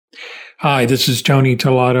Hi, this is Tony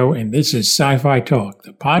Tolato, and this is Sci-Fi Talk,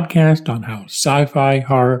 the podcast on how sci-fi,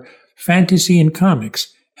 horror, fantasy, and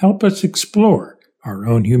comics help us explore our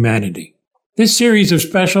own humanity. This series of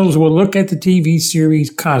specials will look at the TV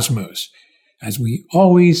series Cosmos, as we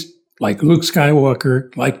always, like Luke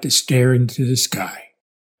Skywalker, like to stare into the sky.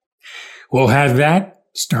 We'll have that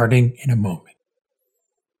starting in a moment.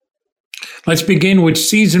 Let's begin with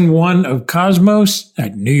Season 1 of Cosmos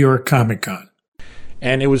at New York Comic Con.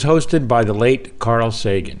 And it was hosted by the late Carl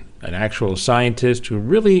Sagan, an actual scientist who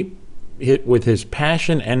really, with his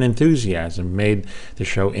passion and enthusiasm, made the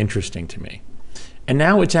show interesting to me. And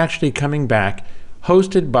now it's actually coming back,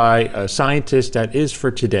 hosted by a scientist that is for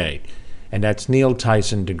today, and that's Neil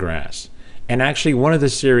Tyson deGrasse. And actually one of the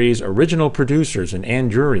series' original producers, Ann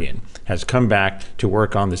Druyan, has come back to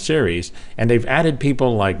work on the series, and they've added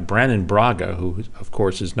people like Brannon Braga, who of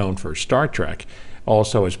course is known for Star Trek,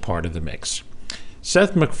 also as part of the mix.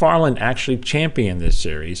 Seth MacFarlane actually championed this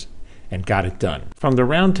series and got it done. From the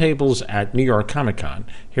roundtables at New York Comic Con,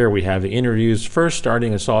 here we have the interviews, first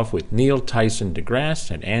starting us off with Neil Tyson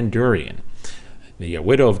deGrasse and Ann Druyan, the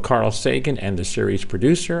widow of Carl Sagan and the series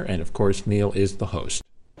producer, and of course Neil is the host.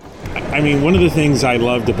 I mean, one of the things I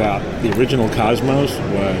loved about the original Cosmos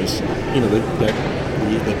was,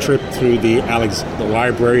 the trip through the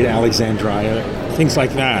library to Alexandria, things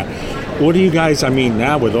like that. What do you guys,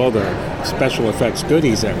 now with all the special effects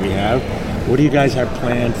goodies that we have, what do you guys have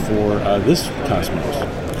planned for this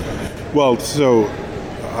Cosmos? Well, so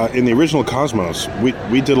in the original Cosmos,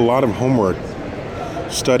 we did a lot of homework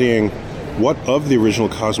studying what of the original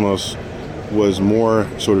Cosmos was more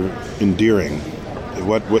sort of endearing.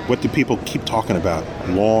 What did people keep talking about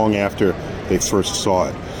long after they first saw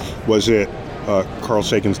it? Was it Carl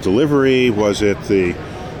Sagan's delivery? Was it the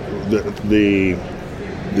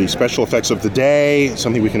special effects of the day,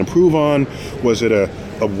 something we can improve on? Was it a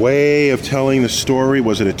way of telling the story?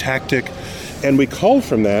 Was it a tactic? And we culled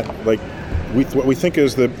from that, what we think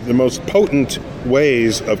is the most potent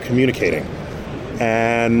ways of communicating,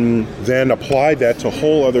 and then applied that to a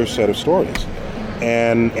whole other set of stories.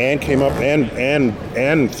 And Ann came up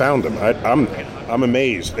and found them. I'm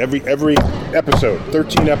amazed. Every episode,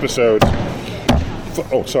 13 episodes.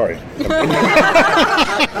 Oh, sorry.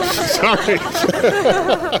 Sorry.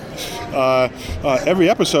 Every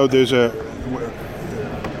episode, you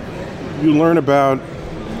learn about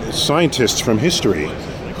scientists from history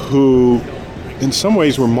who, in some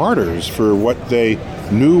ways, were martyrs for what they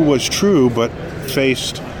knew was true, but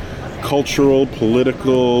faced cultural,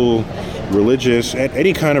 political, religious,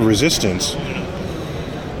 any kind of resistance.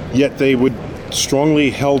 Yet they would strongly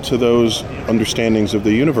held to those understandings of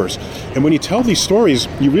the universe. And when you tell these stories,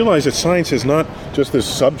 you realize that science is not just this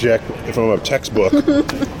subject from a textbook,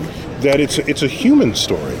 that it's a human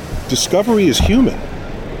story. Discovery is human.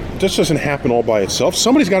 It just doesn't happen all by itself.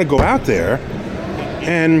 Somebody's got to go out there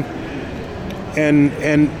and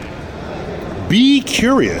be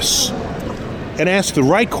curious and ask the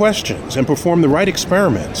right questions and perform the right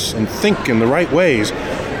experiments and think in the right ways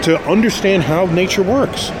to understand how nature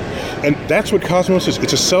works. And that's what Cosmos is.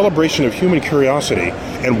 It's a celebration of human curiosity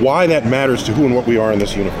and why that matters to who and what we are in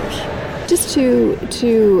this universe. Just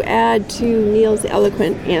to add to Neil's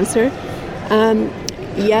eloquent answer,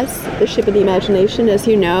 yes, the Ship of the Imagination, as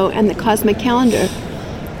you know, and the Cosmic Calendar,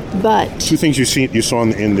 but... Two things you saw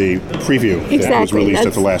in the preview that was released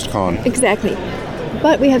at the last con. Exactly.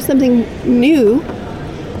 But we have something new,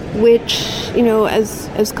 which,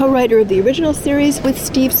 as co-writer of the original series with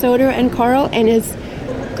Steve Soder and Carl, and as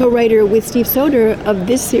co-writer with Steve Soder of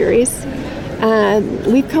this series,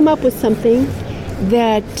 we've come up with something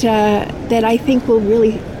that I think will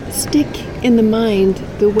really stick in the mind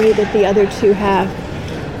the way that the other two have.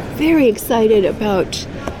 Very excited about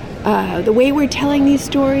the way we're telling these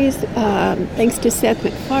stories, thanks to Seth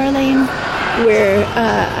MacFarlane, where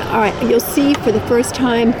you'll see for the first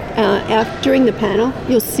time during the panel,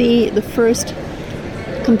 you'll see the first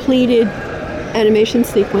completed animation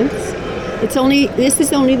sequence. This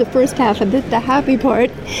is only the first half of the happy part,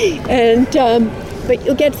 and but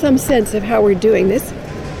you'll get some sense of how we're doing this.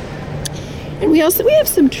 And we have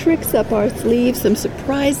some tricks up our sleeves, some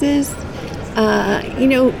surprises.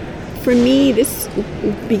 For me, this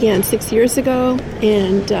began 6 years ago,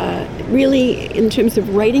 and really, in terms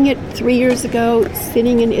of writing it, 3 years ago,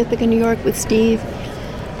 sitting in Ithaca, New York with Steve.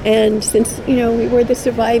 And since, we were the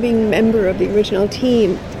surviving member of the original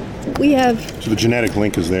team, we have... So the genetic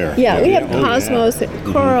link is there. Yeah, we have Cosmos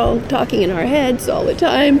and Carl talking in our heads all the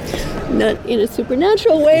time. Not in a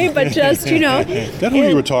supernatural way, but just, That's who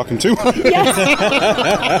you were talking to. Yes,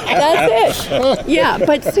 that's it. Yeah,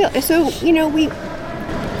 but still, so,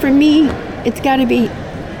 for me, it's got to be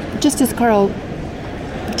just as Carl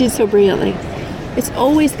did so brilliantly, it's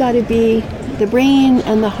always got to be the brain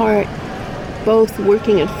and the heart both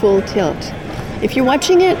working at full tilt. If you're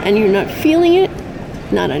watching it and you're not feeling it,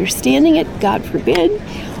 not understanding it, God forbid,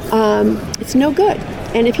 it's no good.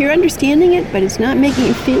 And if you're understanding it, but it's not making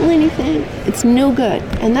you feel anything, it's no good.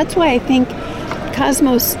 And that's why I think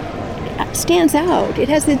Cosmos stands out. It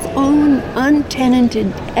has its own untenanted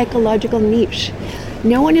ecological niche.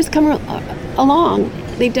 No one has come along.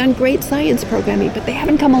 They've done great science programming, but they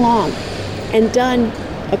haven't come along and done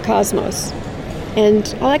a Cosmos.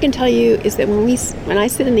 And all I can tell you is that when I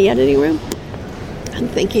sit in the editing room, I'm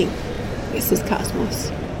thinking, this is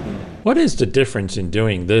Cosmos. What is the difference in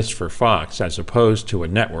doing this for Fox as opposed to a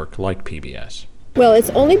network like PBS? Well, it's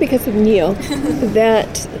only because of Neil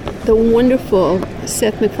that the wonderful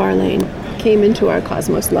Seth MacFarlane came into our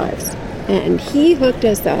Cosmos lives. And he hooked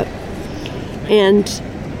us up. And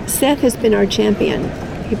Seth has been our champion.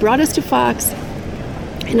 He brought us to Fox.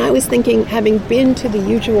 And I was thinking, having been to the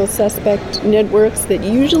usual suspect networks that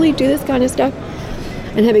usually do this kind of stuff,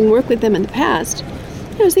 and having worked with them in the past,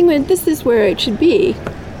 I was thinking, well, this is where it should be.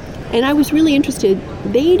 And I was really interested.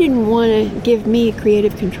 They didn't want to give me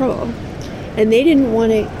creative control. And they didn't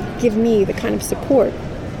want to give me the kind of support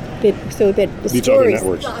so that the stories...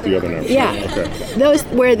 The other networks. Yeah. Okay. Those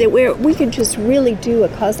where we could just really do a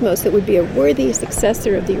Cosmos that would be a worthy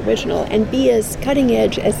successor of the original and be as cutting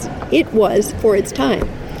edge as it was for its time.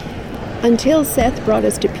 Until Seth brought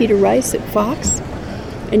us to Peter Rice at Fox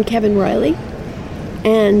and Kevin Riley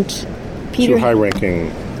and Peter... Two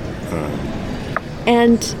high-ranking...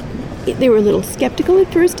 And they were a little skeptical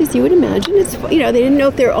at first, as you would imagine. It's, they didn't know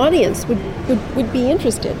if their audience would be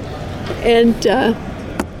interested. And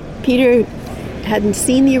Peter hadn't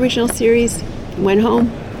seen the original series, went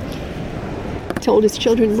home, told his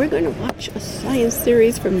children, we're going to watch a science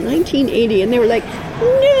series from 1980. And they were like,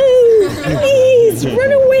 no, please,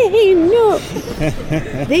 run away, no.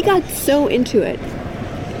 They got so into it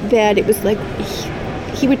that it was like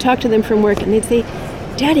he would talk to them from work and they'd say,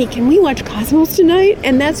 Daddy, can we watch Cosmos tonight?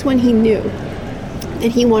 And that's when he knew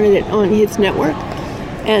that he wanted it on his network.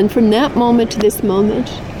 And from that moment to this moment,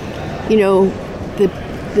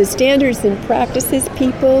 the standards and practices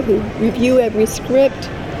people who review every script,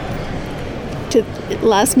 to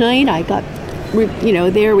last night I got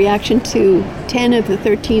their reaction to 10 of the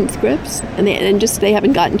 13 scripts, and they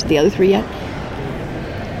haven't gotten to the other 3 yet.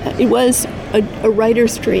 It was a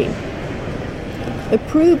writer's dream.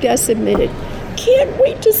 Approved as submitted. Can't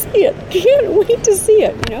wait to see it.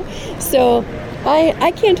 So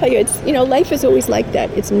I can't tell you, it's, life is always like that.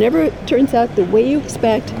 It's never turns out the way you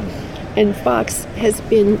expect, and Fox has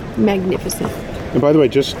been magnificent. And by the way,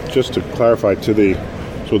 just to clarify to the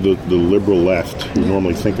liberal left who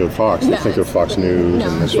normally think of Fox, they think of Fox News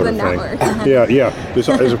and this sort of thing. Yeah. This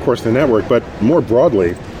is of course the network, but more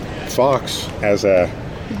broadly, Fox as a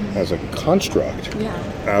construct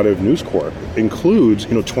out of News Corp includes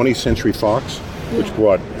 20th Century Fox, which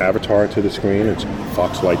brought Avatar to the screen. It's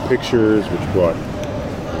Fox Light Pictures, which brought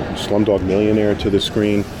Slumdog Millionaire to the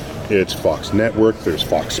screen. It's Fox Network. There's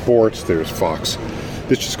Fox Sports. There's Fox.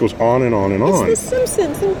 This just goes on and on and on. It's The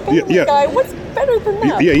Simpsons and Family Guy. What's better than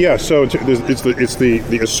that? Yeah. So it's the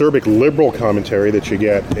acerbic liberal commentary that you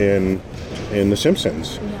get in The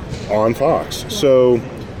Simpsons on Fox. So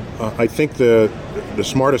I think the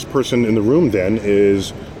smartest person in the room then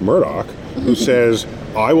is Murdoch, who says,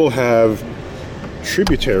 I will have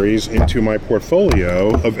tributaries into my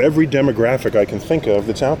portfolio of every demographic I can think of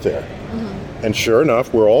that's out there. And sure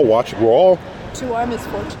enough, we're all to our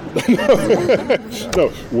misfortune.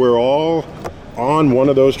 No, we're all on one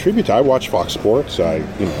of those tributes. I watch Fox Sports.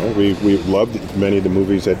 We loved many of the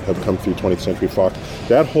movies that have come through 20th Century Fox.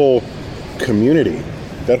 That whole community,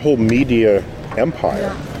 that whole media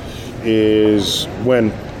empire is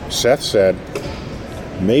when Seth said,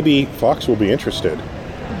 maybe Fox will be interested.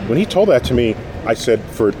 When he told that to me, I said,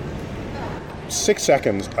 for 6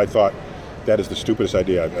 seconds, I thought, that is the stupidest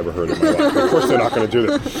idea I've ever heard in my life. Of course they're not going to do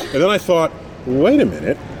this. And then I thought, wait a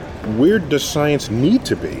minute, where does science need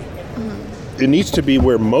to be? It needs to be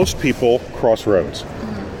where most people cross roads.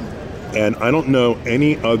 And I don't know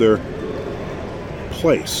any other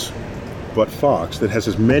place but Fox that has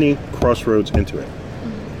as many crossroads into it.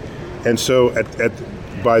 And so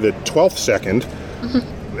by the 12th second,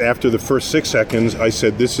 after the first 6 seconds, I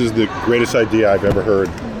said, this is the greatest idea I've ever heard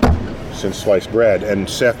since sliced bread. And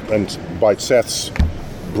by Seth's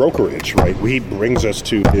brokerage, right, he brings us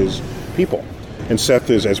to his people. And Seth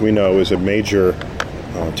is, as we know, is a major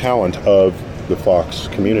talent of the Fox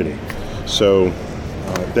community. So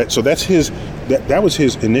that's his that was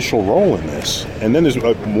his initial role in this. And then there's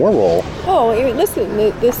more role. Oh, listen,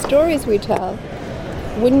 the stories we tell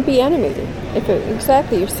wouldn't be animated.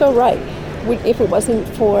 Exactly, you're so right. If it wasn't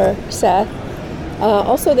for Seth.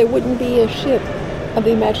 Also, there wouldn't be a ship of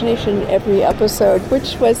the imagination every episode,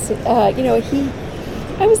 which was, I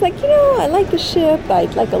was like, I like the ship,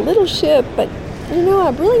 I'd like a little ship, but,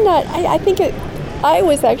 I'm really not, I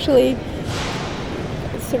was actually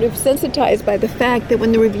sort of sensitized by the fact that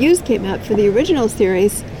when the reviews came out for the original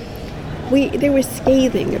series, they were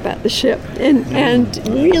scathing about the ship and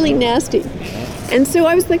really nasty. And so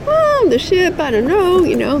I was like, well, the ship, I don't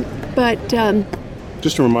know, but...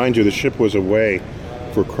 Just to remind you, the ship was a way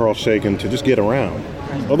for Carl Sagan to just get around.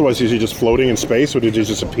 Otherwise, is he just floating in space, or did he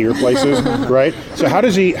just appear places, right? So how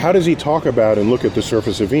does he talk about and look at the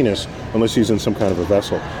surface of Venus unless he's in some kind of a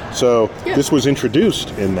vessel? So This was introduced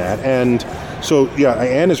in that, and so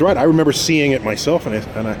Ann is right. I remember seeing it myself, and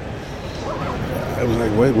I was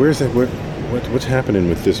like, where's that? What's happening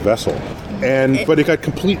with this vessel? But it got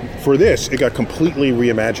completely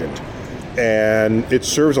reimagined, and it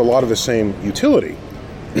serves a lot of the same utility.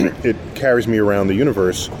 It carries me around the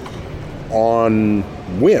universe on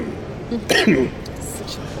whim.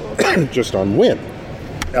 Just on whim.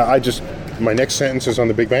 My next sentence is on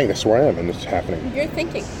the Big Bang. That's where I am, and it's happening. You're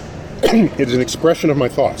thinking. It is an expression of my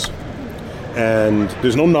thoughts. And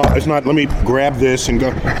there's it's not, let me grab this and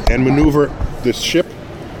go and maneuver. This ship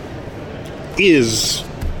is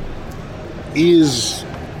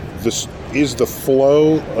the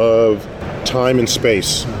flow of time and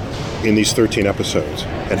space in these 13 episodes,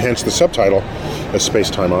 and hence the subtitle, A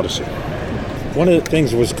Space-Time Odyssey. One of the things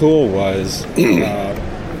that was cool was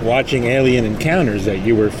watching Alien Encounters that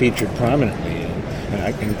you were featured prominently in.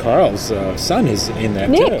 And Carl's son is in that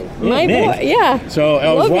Nick, too. my Nick. boy, yeah. So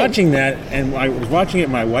I was Love watching that, and I was watching it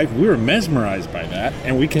with my wife. We were mesmerized by that,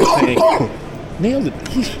 and we kept saying, nailed it.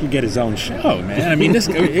 He should get his own show, man. I mean,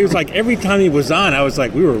 it was like every time he was on, I was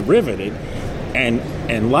like, we were riveted.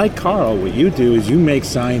 And like Carl, what you do is you make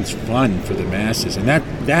science fun for the masses, and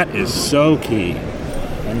that is so key.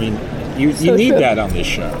 I mean, you need true. that on this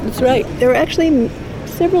show. That's right. There were actually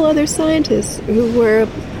several other scientists who were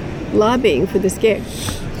lobbying for this gig.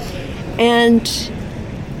 And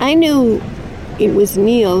I knew it was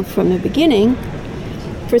Neil from the beginning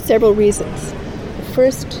for several reasons.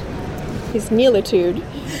 First, his Neilitude.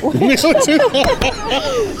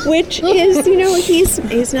 Which is,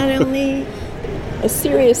 he's not only a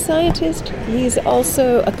serious scientist, he's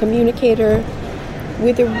also a communicator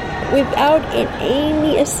without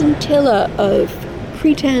any scintilla of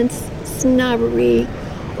pretense, snobbery,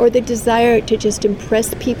 or the desire to just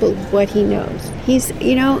impress people with what he knows. He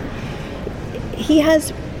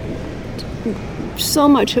has so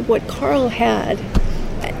much of what Carl had,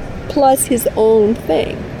 plus his own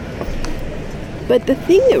thing. But the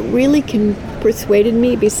thing that really persuaded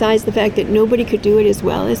me, besides the fact that nobody could do it as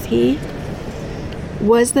well as he,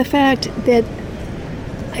 was the fact that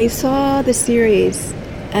I saw the series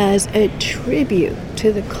as a tribute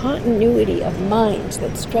to the continuity of minds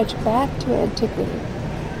that stretch back to antiquity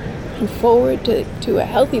and forward to a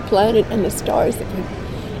healthy planet and the stars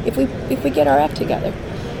if we get our act together.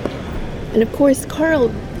 And of course,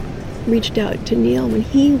 Carl reached out to Neil when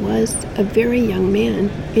he was a very young man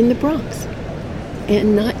in the Bronx,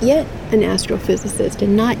 and not yet an astrophysicist,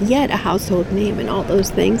 and not yet a household name and all those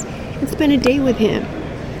things, and spent a day with him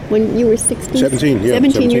when you were 17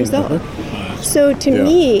 years old. So to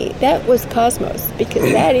me, that was cosmos,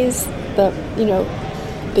 because that is the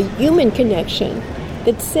human connection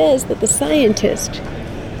that says that the scientist,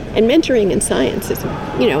 and mentoring in science is,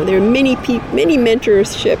 there are many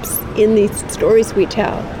mentorships in these stories we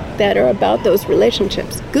tell that are about those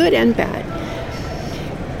relationships, good and bad.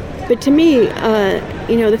 But to me,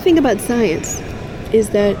 the thing about science is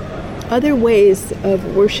that other ways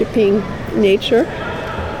of worshiping nature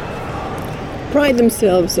pride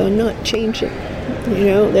themselves on not changing.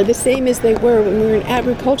 They're the same as they were when we were an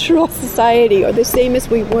agricultural society, or the same as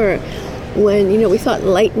we were when, we thought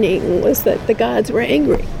lightning was that the gods were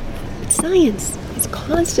angry. But science is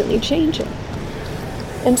constantly changing.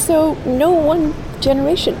 And so no one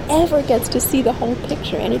generation ever gets to see the whole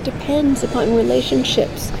picture, and it depends upon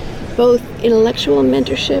relationships, both intellectual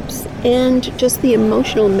mentorships and just the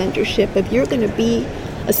emotional mentorship of, you're going to be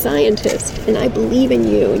a scientist and I believe in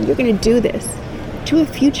you and you're going to do this, to a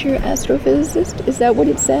future astrophysicist. Is that what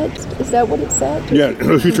it said? Yeah,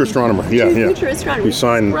 a future astronomer. Future astronomer. He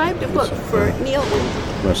signed a book for Neil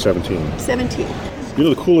when I was 17. 17.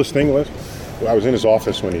 The coolest thing was, I was in his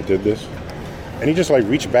office when he did this, and he just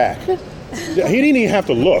reached back He didn't even have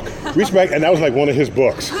to look. Reached back, and that was like one of his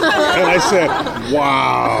books. And I said,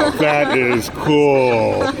 wow, that is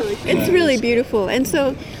cool. It's really beautiful. And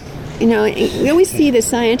so, we always see the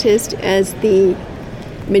scientist as the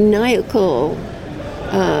maniacal,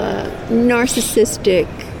 narcissistic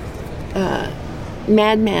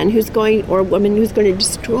madman or woman who's going to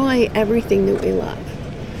destroy everything that we love.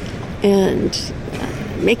 And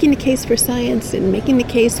making the case for science and making the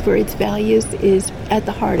case for its values is at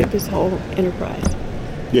the heart of his whole enterprise.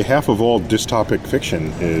 Yeah, half of all dystopic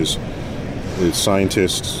fiction is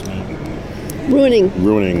scientists ruining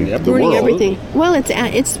the world. Everything. Well,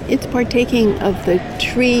 it's partaking of the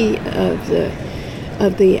tree of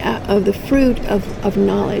the fruit of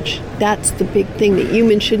knowledge. That's the big thing that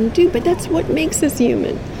humans shouldn't do, but that's what makes us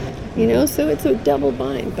human. So it's a double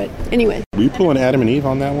bind. But anyway. Were you pulling Adam and Eve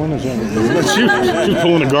on that one? She was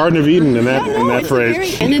pulling the Garden of Eden in that phrase. Very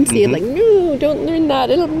tendency of no, don't learn that.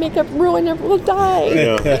 It'll ruin it. We'll die.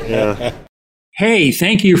 Yeah. Hey,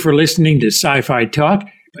 thank you for listening to Sci-Fi Talk,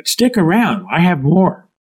 but stick around. I have more.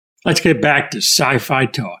 Let's get back to Sci-Fi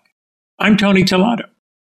Talk. I'm Tony Tellado.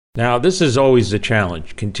 Now, this is always the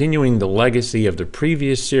challenge, continuing the legacy of the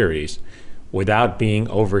previous series without being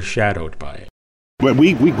overshadowed by it. But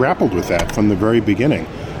we grappled with that from the very beginning.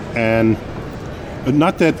 And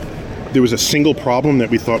not that there was a single problem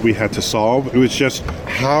that we thought we had to solve. It was just,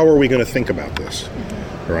 how are we going to think about this?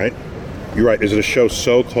 Right? You're right. Is it a show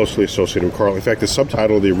so closely associated with Carl? In fact, the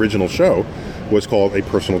subtitle of the original show was called A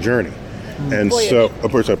Personal Journey. And voyage.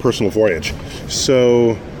 A personal voyage.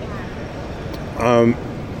 So Ann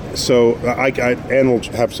will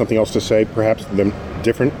have something else to say, perhaps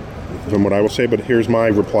different from what I will say, but here's my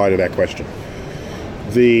reply to that question.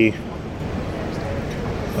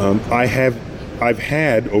 I've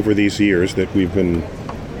had over these years that we've been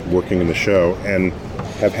working in the show, and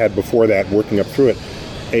have had before that working up through it,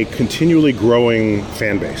 a continually growing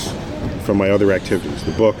fan base from my other activities,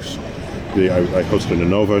 the books, I hosted a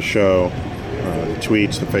Nova show, the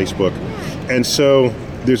tweets, the Facebook, and so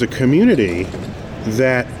there's a community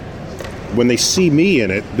that when they see me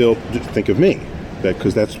in it, they'll just think of me,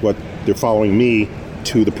 because that's what they're following me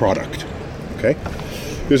to the product. Okay.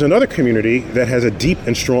 There's another community that has a deep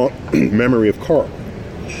and strong memory of Carl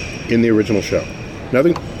in the original show. Now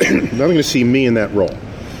they're going to see me in that role.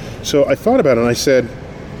 So I thought about it and I said,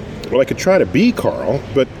 well, I could try to be Carl,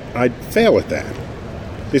 but I'd fail at that.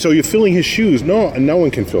 They said, you're filling his shoes. No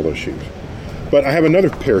one can fill those shoes. But I have another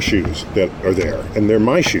pair of shoes that are there, and they're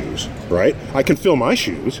my shoes, right? I can fill my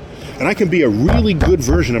shoes, and I can be a really good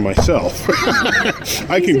version of myself.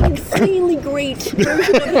 He's an extremely great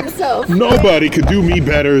version of himself. Nobody could do me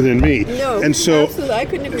better than me. No, and so, absolutely. I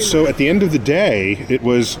couldn't agree more. So at the end of the day, it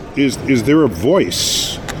was, is there a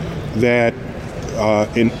voice that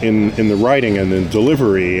in the writing and the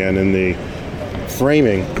delivery and in the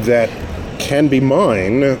framing that can be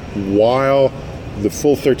mine while the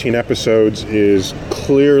full 13 episodes is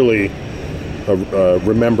clearly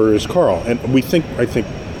remembers Carl, and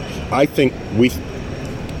I think we've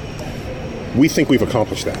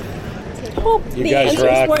accomplished that. You guys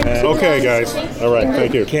rock, man. Okay, guys. All right,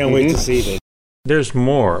 thank you. Can't wait to see this. There's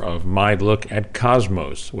more of my look at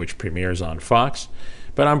Cosmos, which premieres on Fox.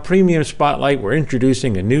 But on Premium Spotlight, we're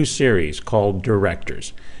introducing a new series called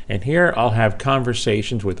Directors. And here I'll have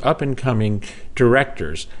conversations with up-and-coming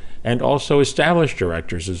directors and also established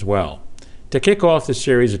directors as well. To kick off the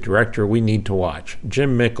series, a director we need to watch,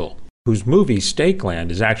 Jim Mickle, whose movie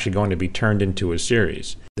Stakeland is actually going to be turned into a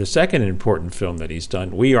series. The second important film that he's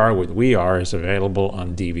done, We Are What We Are, is available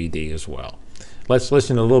on DVD as well. Let's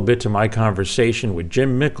listen a little bit to my conversation with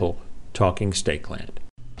Jim Mickle talking Stakeland.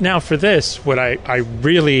 Now for this, what I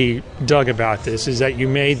really dug about this is that you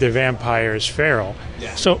made the vampires feral.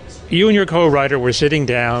 Yeah. So you and your co-writer were sitting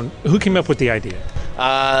down. Who came up with the idea?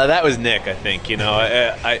 That was Nick, I think.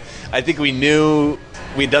 I think we knew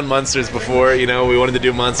we'd done monsters before. We wanted to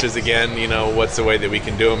do monsters again. What's the way that we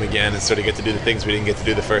can do them again and sort of get to do the things we didn't get to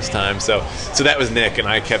do the first time. So that was Nick, and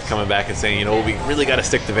I kept coming back and saying, we really got to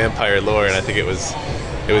stick to vampire lore. And I think it was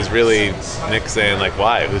really Nick saying, like,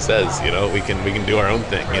 why? Who says? We can do our own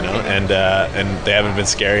thing. And they haven't been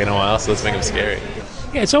scary in a while, so let's make them scary.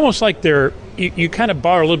 Yeah, it's almost like you kind of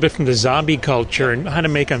borrow a little bit from the zombie culture and how to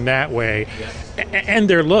make them that way. And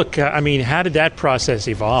their look, how did that process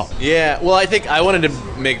evolve? Yeah, well, I think I wanted to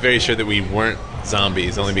make very sure that we weren't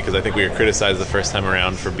zombies, only because I think we were criticized the first time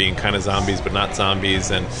around for being kind of zombies but not zombies,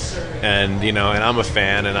 and I'm a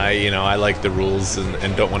fan, and I like the rules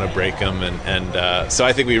and don't want to break them, and so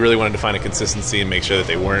I think we really wanted to find a consistency and make sure that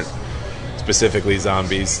they weren't specifically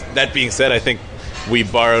zombies. That being said, I think we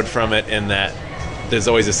borrowed from it in that there's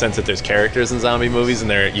always a sense that there's characters in zombie movies,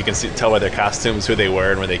 and you can tell by their costumes who they were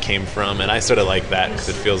and where they came from. And I sort of like that because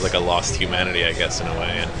it feels like a lost humanity, I guess, in a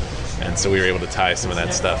way. And so we were able to tie some of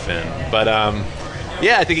that stuff in. But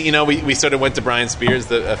yeah, I think, we sort of went to Brian Spears,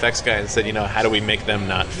 the effects guy, and said, how do we make them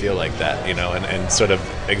not feel like that, and sort of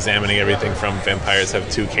examining everything from vampires have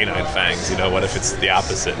 2 canine fangs, what if it's the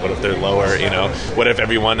opposite? What if they're lower, What if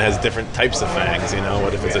everyone has different types of fangs,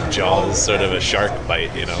 What if it's a jaws, sort of a shark bite,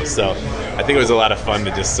 So I think it was a lot of fun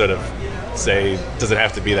to just sort of say, does it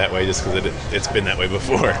have to be that way just because it's been that way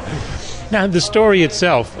before? Now, the story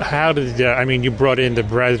itself, how did, you brought in the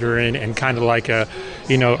Brethren and kind of like a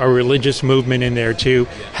religious movement in there too.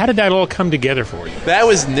 How did that all come together for you? That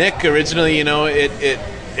was Nick originally,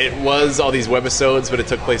 it was all these webisodes, but it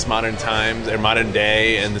took place modern times, or modern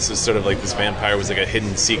day, and this was sort of like this vampire was like a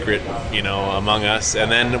hidden secret, among us. And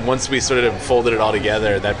then once we sort of folded it all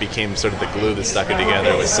together, that became sort of the glue that stuck it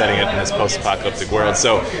together, was setting it in this post-apocalyptic world.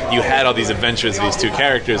 So you had all these adventures of these 2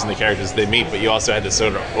 characters and the characters they meet, but you also had this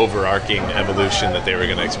sort of overarching evolution that they were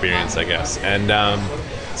going to experience, I guess. And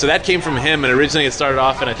so that came from him, and originally it started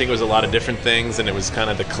off, and I think it was a lot of different things, and it was kind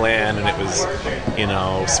of the clan, and it was,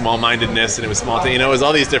 small-mindedness, and it was small thing, it was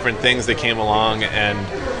all these different things that came along, and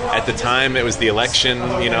at the time it was the election,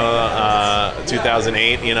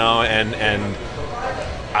 2008, and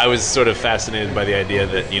I was sort of fascinated by the idea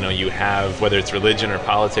that, you have, whether it's religion or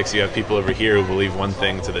politics, you have people over here who believe one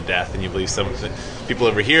thing to the death, and you believe people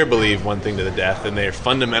over here believe one thing to the death, and they're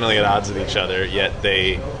fundamentally at odds with each other, yet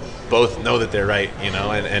they both know that they're right,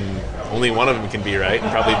 and only one of them can be right, and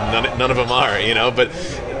probably none of them are, but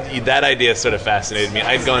that idea sort of fascinated me.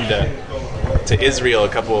 I'd gone to Israel a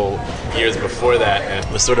couple years before that and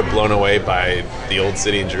was sort of blown away by the old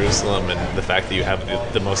city in Jerusalem and the fact that you have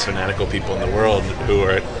the most fanatical people in the world who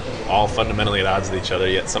are all fundamentally at odds with each other,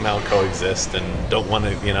 yet somehow coexist and don't want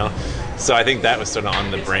to, So I think that was sort of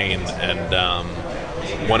on the brain, and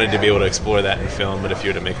wanted to be able to explore that in film, but if you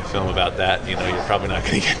were to make a film about that, you're probably not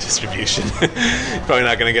going to get distribution. You're probably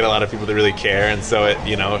not going to get a lot of people to really care, and so it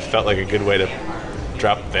felt like a good way to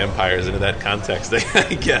drop vampires into that context,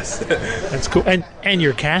 I guess. That's cool. And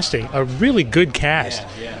your casting, a really good cast.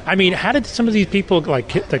 Yeah. How did some of these people,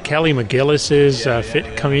 like the Kelly McGillis's,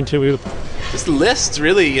 come into it? Just lists,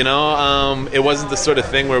 really, it wasn't the sort of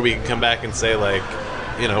thing where we could come back and say, like,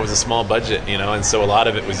 it was a small budget, and so a lot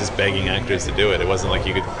of it was just begging actors to do it. It wasn't like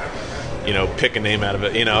you could, pick a name out of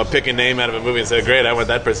it, pick a name out of a movie and say, great, I want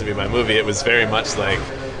that person to be my movie. It was very much like,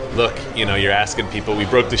 look, you're asking people. We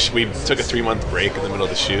took a 3-month break in the middle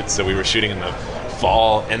of the shoot, so we were shooting in the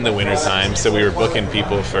fall and the winter time, so we were booking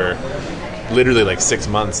people for literally like 6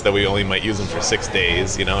 months that we only might use them for 6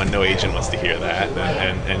 days, and no agent wants to hear that,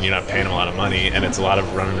 and you're not paying them a lot of money, and it's a lot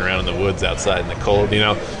of running around in the woods outside in the cold,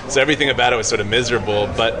 so everything about it was sort of miserable.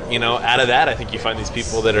 But out of that, I think you find these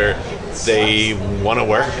people that they want to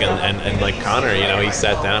work, and like Connor, he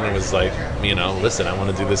sat down and was like, listen, I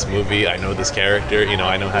want to do this movie, I know this character,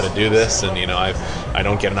 I know how to do this, and I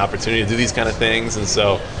don't get an opportunity to do these kind of things, and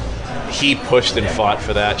so he pushed and fought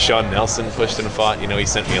for that. Sean Nelson pushed and fought. He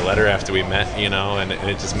sent me a letter after we met, and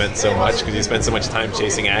it just meant so much because he spent so much time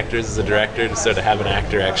chasing actors as a director, to sort of have an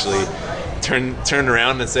actor actually turn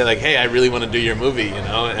around and say, like, hey, I really want to do your movie,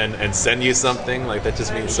 and send you something. Like, that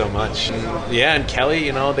just means so much. And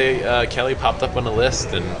Kelly, Kelly popped up on the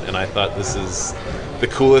list, and I thought, this is the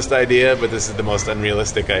coolest idea, but this is the most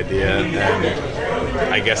unrealistic idea, and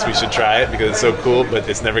I guess we should try it because it's so cool, but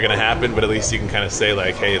it's never going to happen. But at least you can kind of say,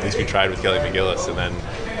 like, hey, at least we tried with Kelly McGillis, and then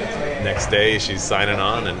next day she's signing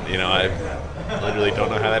on, and I literally don't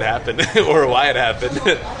know how that happened or why it happened.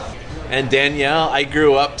 And Danielle, I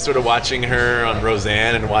grew up sort of watching her on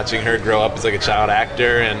Roseanne and watching her grow up as like a child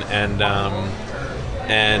actor, and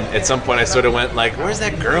at some point I sort of went like, where's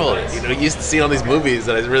that girl? You used to see all these movies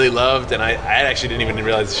that I really loved, and I actually didn't even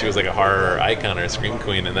realize she was like a horror icon or a scream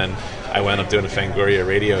queen. And then I wound up doing a Fangoria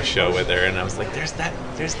radio show with her, and I was like, there's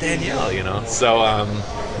Danielle, So,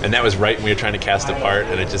 and that was right when we were trying to cast a part,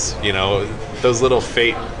 and it just, those little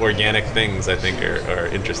fate organic things I think are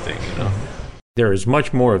interesting, There is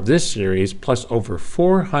much more of this series, plus over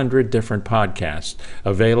 400 different podcasts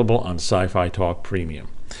available on Sci-Fi Talk Premium.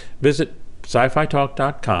 Visit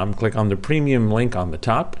sci-fi-talk.com, click on the premium link on the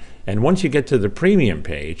top, and once you get to the premium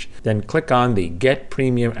page, then click on the Get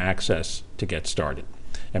Premium Access to get started.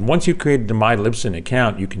 And once you've created a My Libsyn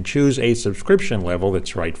account, you can choose a subscription level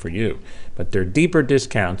that's right for you. But there are deeper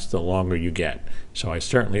discounts the longer you get. So I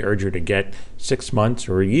certainly urge you to get 6 months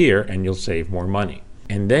or a year, and you'll save more money.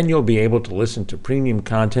 And then you'll be able to listen to premium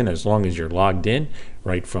content as long as you're logged in,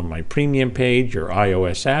 right from my premium page, your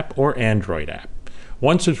iOS app, or Android app.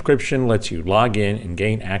 One subscription lets you log in and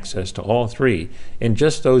gain access to all three in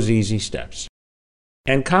just those easy steps.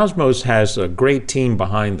 And Cosmos has a great team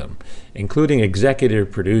behind them, including executive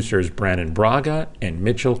producers Brannon Braga and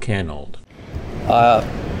Mitchell Cannold.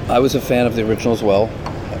 I was a fan of the original as well.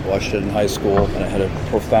 I watched it in high school, and it had a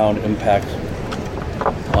profound impact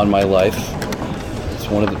on my life. It's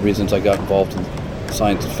one of the reasons I got involved in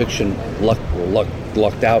science fiction.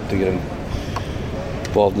 Lucked out to get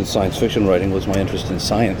involved in science fiction writing was my interest in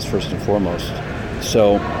science, first and foremost.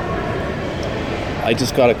 So I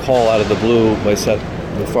just got a call out of the blue by Seth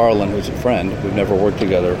MacFarlane, who's a friend. We've never worked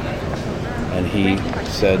together, and he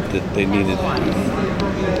said that they needed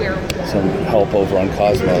some help over on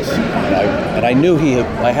Cosmos, and I knew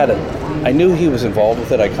I knew he was involved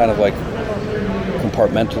with it. I kind of like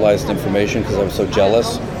compartmentalized information because I was so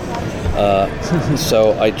jealous.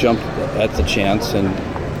 So I jumped at the chance, and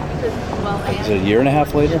it was a year and a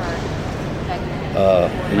half later.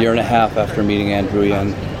 A year and a half after meeting Ann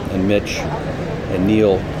Druyan and Mitch and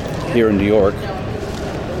Neil here in New York,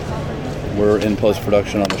 we're in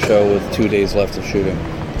post-production on the show with 2 days left of shooting,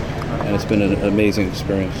 and it's been an amazing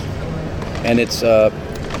experience. And it's,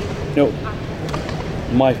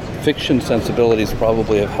 my fiction sensibilities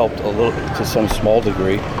probably have helped a little, to some small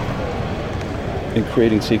degree, in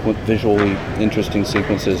creating visually interesting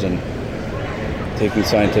sequences and taking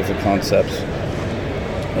scientific concepts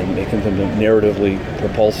and making them narratively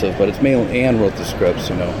propulsive. But it's mainly Ann wrote the scripts,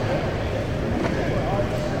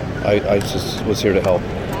 I just was here to help.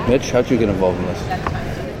 Mitch, how'd you get involved in this?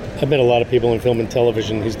 I've met a lot of people in film and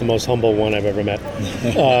television. He's the most humble one I've ever met.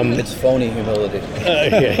 It's phony humility.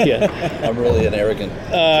 Yeah. I'm really an arrogant.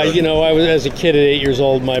 I was, as a kid at 8 years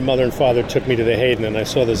old, my mother and father took me to the Hayden, and I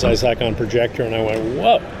saw the Zyzakon projector, and I went,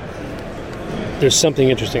 whoa, there's something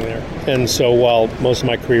interesting there. And so while most of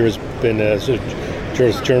my career has been as a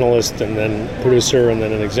journalist and then producer and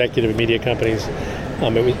then an executive at media companies,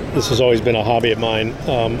 this has always been a hobby of mine.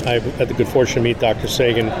 I've had the good fortune to meet Dr.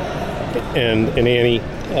 Sagan and Annie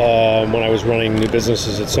when I was running new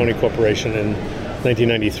businesses at Sony Corporation in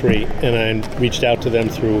 1993, and I reached out to them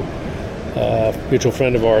through a mutual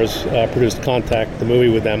friend of ours, produced Contact, the movie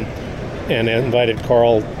with them, and invited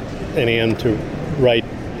Carl and Ann to write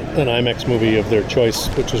an IMAX movie of their choice,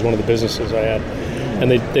 which was one of the businesses I had. And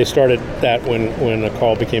they started that when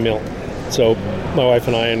Carl became ill. So my wife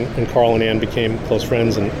and I and Carl and Ann became close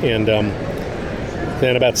friends, and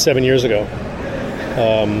then about 7 years ago,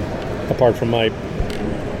 apart from my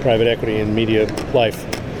private equity and media life,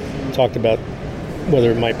 talked about whether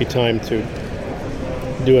it might be time to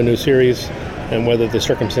do a new series and whether the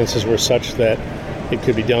circumstances were such that it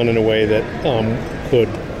could be done in a way that could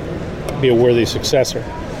be a worthy successor.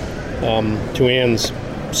 To Ann's,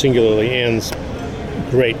 singularly Ann's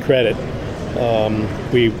great credit,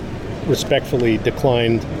 we respectfully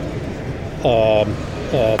declined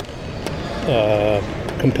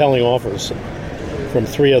compelling offers from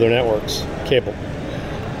 3 other networks, cable,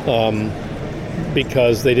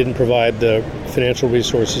 because they didn't provide the financial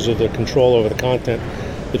resources or the control over the content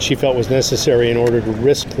that she felt was necessary in order to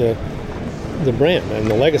risk the brand and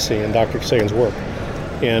the legacy in Dr. Sagan's work.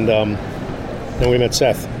 And then we met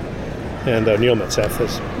Seth, and Neil met Seth,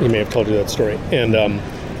 as he may have told you that story. And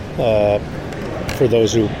for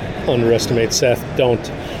those who underestimate Seth, don't.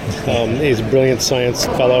 He's a brilliant science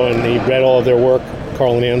fellow, and he read all of their work,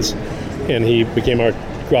 Carl and Ann's, and he became our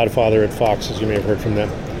godfather at Fox, as you may have heard from them.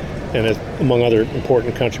 And among other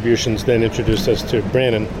important contributions, then introduced us to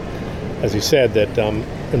Brannon, as he said, that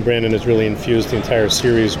and Brannon has really infused the entire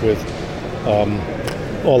series with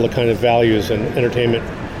all the kind of values and entertainment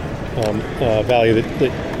value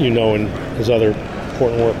that you know in his other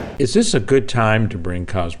important work. Is this a good time to bring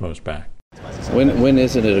Cosmos back? When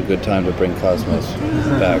isn't it a good time to bring Cosmos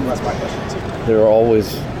back? There are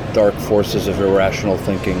always dark forces of irrational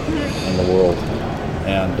thinking in the world,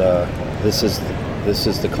 and this is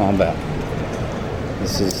the combat.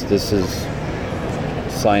 This is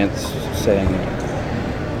science saying,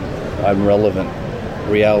 I'm relevant.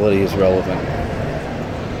 Reality is relevant.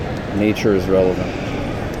 Nature is relevant.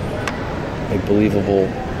 A believable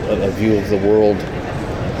view of the world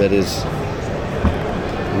that is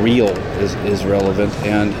real is relevant,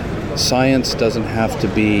 and science doesn't have to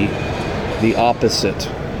be the opposite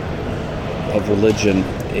of religion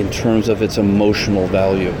in terms of its emotional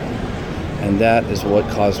value. And that is what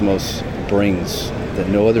Cosmos brings, that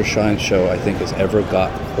no other science show I think has ever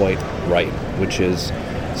got quite right, which is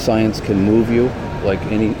science can move you like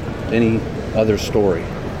any other story.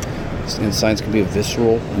 And science can be a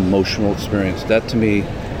visceral, emotional experience. That to me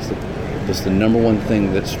was the number one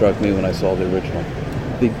thing that struck me when I saw the original.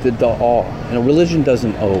 the awe. Religion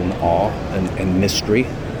doesn't own awe and mystery.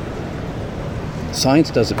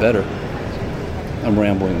 Science does it better. I'm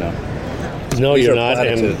rambling now. No, These you're are not,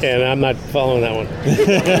 platitudes. and I'm not following that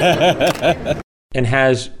one. And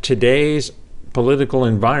has today's political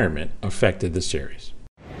environment affected the series?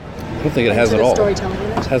 I don't think it has at all. Storytelling.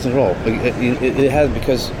 It hasn't at all. It has,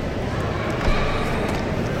 because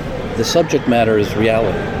the subject matter is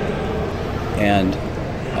reality, and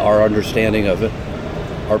our understanding of it,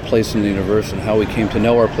 our place in the universe, and how we came to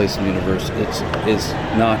know our place in the universe, is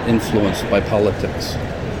not influenced by politics.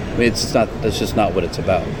 I mean, it's not. That's just not what it's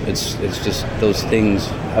about. It's just those things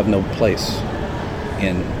have no place.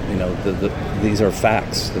 And these are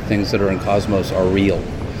facts. The things that are in Cosmos are real.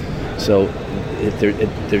 So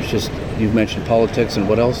there's just, you've mentioned politics, and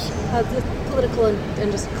what else? The political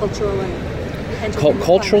and just cultural and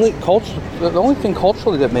Culturally, the only thing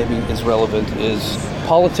culturally that maybe is relevant is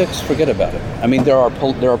politics. Forget about it. I mean, there are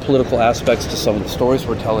political aspects to some of the stories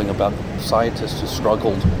we're telling about scientists who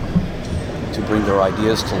struggled to bring their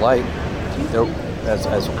ideas to light. There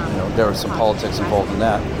are some politics involved in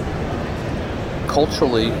that.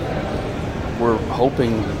 Culturally, we're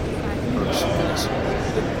hoping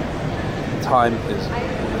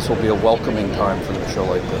this will be a welcoming time for a show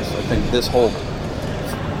like this. I think this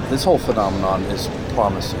whole phenomenon is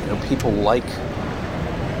promising. People like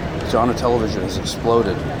genre television has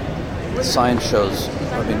exploded. The science shows,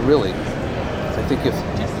 I mean, really, I think if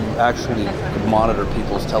you actually could monitor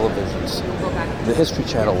people's televisions, the History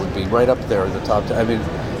Channel would be right up there at the top. I mean,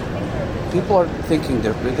 people are thinking,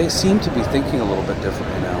 they seem to be thinking a little bit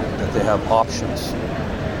differently now, that they have options.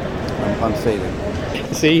 I'm fading.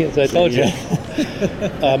 See, as I told you.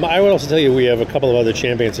 I would also tell you we have a couple of other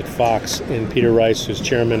champions at Fox, in Peter Rice, who's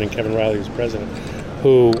chairman, and Kevin Riley, who's president,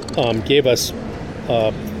 who gave us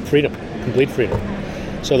freedom, complete freedom.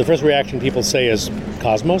 So the first reaction people say is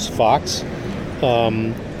Cosmos, Fox.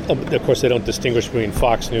 Of course, they don't distinguish between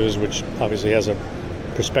Fox News, which obviously has a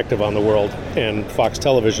perspective on the world, and Fox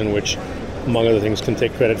Television, which, among other things, can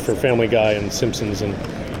take credit for Family Guy and Simpsons and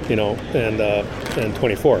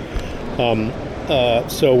 24.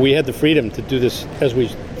 So we had the freedom to do this as we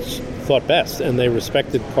thought best, and they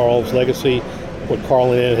respected Carl's legacy, what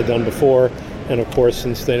Carl and Ann had done before, and of course,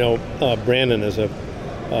 since they know Brannon as a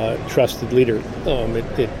trusted leader,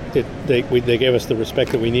 they gave us the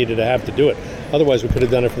respect that we needed to have to do it. Otherwise, we could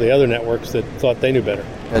have done it for the other networks that thought they knew better.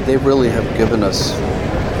 They really have given us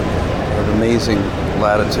an amazing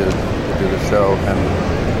latitude to do the show, and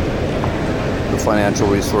the financial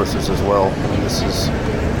resources as well. I mean, this is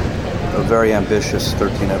a very ambitious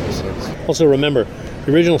 13 episodes. Also remember,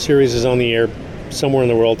 the original series is on the air somewhere in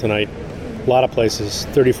the world tonight, a lot of places,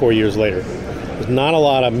 34 years later. There's not a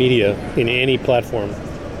lot of media in any platform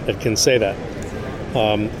that can say that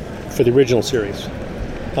for the original series.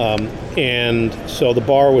 And so the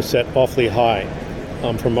bar was set awfully high.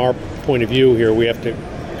 From our point of view here, we have to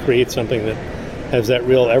create something that has that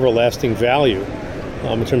real everlasting value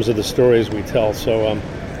in terms of the stories we tell. So,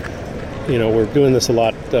 we're doing this a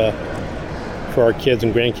lot for our kids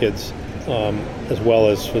and grandkids, as well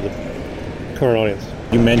as for the current audience.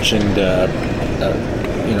 You mentioned,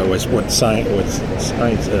 what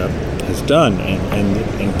science has done,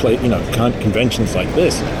 and play, conventions like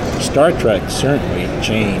this. Star Trek certainly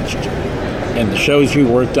changed, and the shows you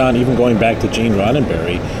worked on, even going back to Gene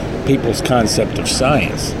Roddenberry, people's concept of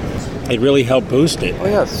science, it really helped boost it. Oh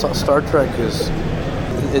yeah, Star Trek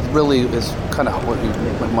it really is kind of what you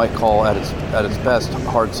might call at its best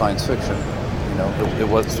hard science fiction.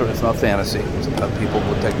 It's not fantasy. It's about people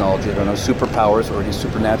with technology that don't have superpowers or any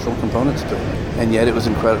supernatural components to it. And yet it was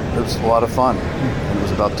incredible. It was a lot of fun. And it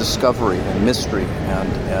was about discovery and mystery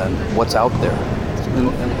and what's out there. And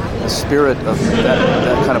the spirit of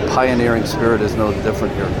that kind of pioneering spirit is no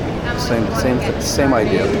different here. Same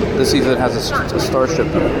idea. This even has a starship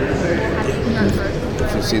in it.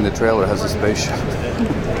 If you've seen the trailer, it has a spaceship.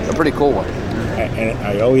 A pretty cool one. And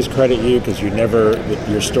I always credit you because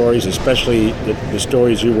your stories, especially the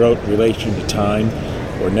stories you wrote in relation to time,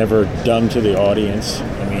 were never dumb to the audience.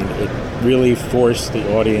 I mean, it really forced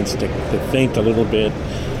the audience to think a little bit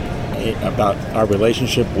about our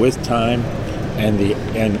relationship with time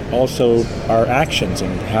and also our actions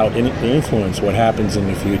and how they influence what happens in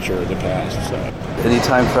the future or the past. So. Any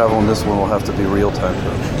time travel in this one will have to be real time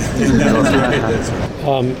travel.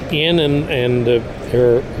 Ann and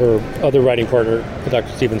her other writing partner, Dr.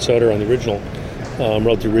 Stephen Soder, on the original,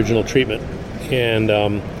 wrote the original treatment, and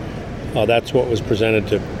that's what was presented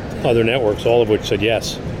to other networks, all of which said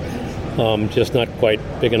yes, just not quite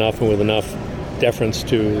big enough and with enough deference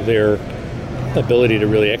to their ability to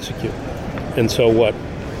really execute. And so what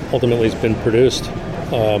ultimately has been produced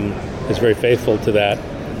is very faithful to that,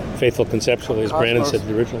 faithful conceptually, as Brannon said,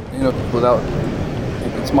 the original.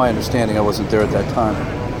 It's my understanding, I wasn't there at that time,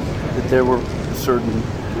 that there were certain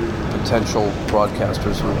potential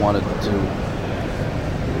broadcasters who wanted to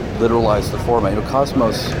literalize the format.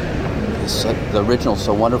 Cosmos is the original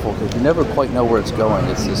so wonderful because you never quite know where it's going.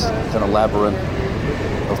 It's this kind of labyrinth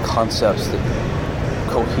of concepts that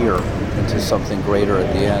cohere into something greater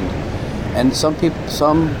at the end. And some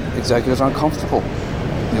executives aren't comfortable.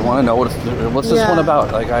 You want to know what's this one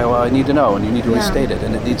about? Like I need to know, and you need to restate it,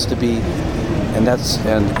 and it needs to be. And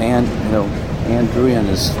Ann Druyan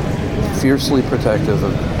is fiercely protective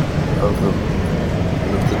of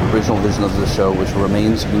the original vision of the show, which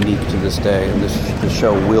remains unique to this day, and the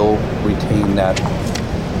show will retain that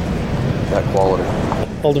quality.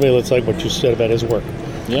 Ultimately, it's like what you said about his work,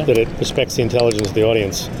 that it respects the intelligence of the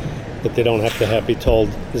audience, that they don't have to be told,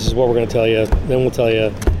 this is what we're going to tell you, then we'll tell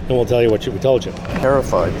you what we told you.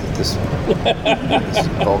 Terrified that this is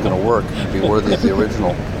all going to work, be worthy of the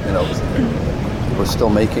original. We're still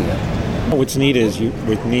making it. What's neat is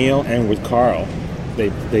with Neil and with Carl,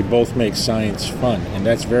 they both make science fun, and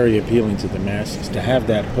that's very appealing to the masses. To have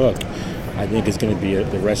that hook, I think, is going to be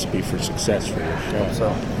the recipe for success for your show.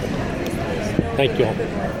 So, thank you all.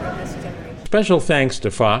 Special thanks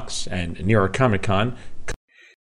to Fox and New York Comic Con,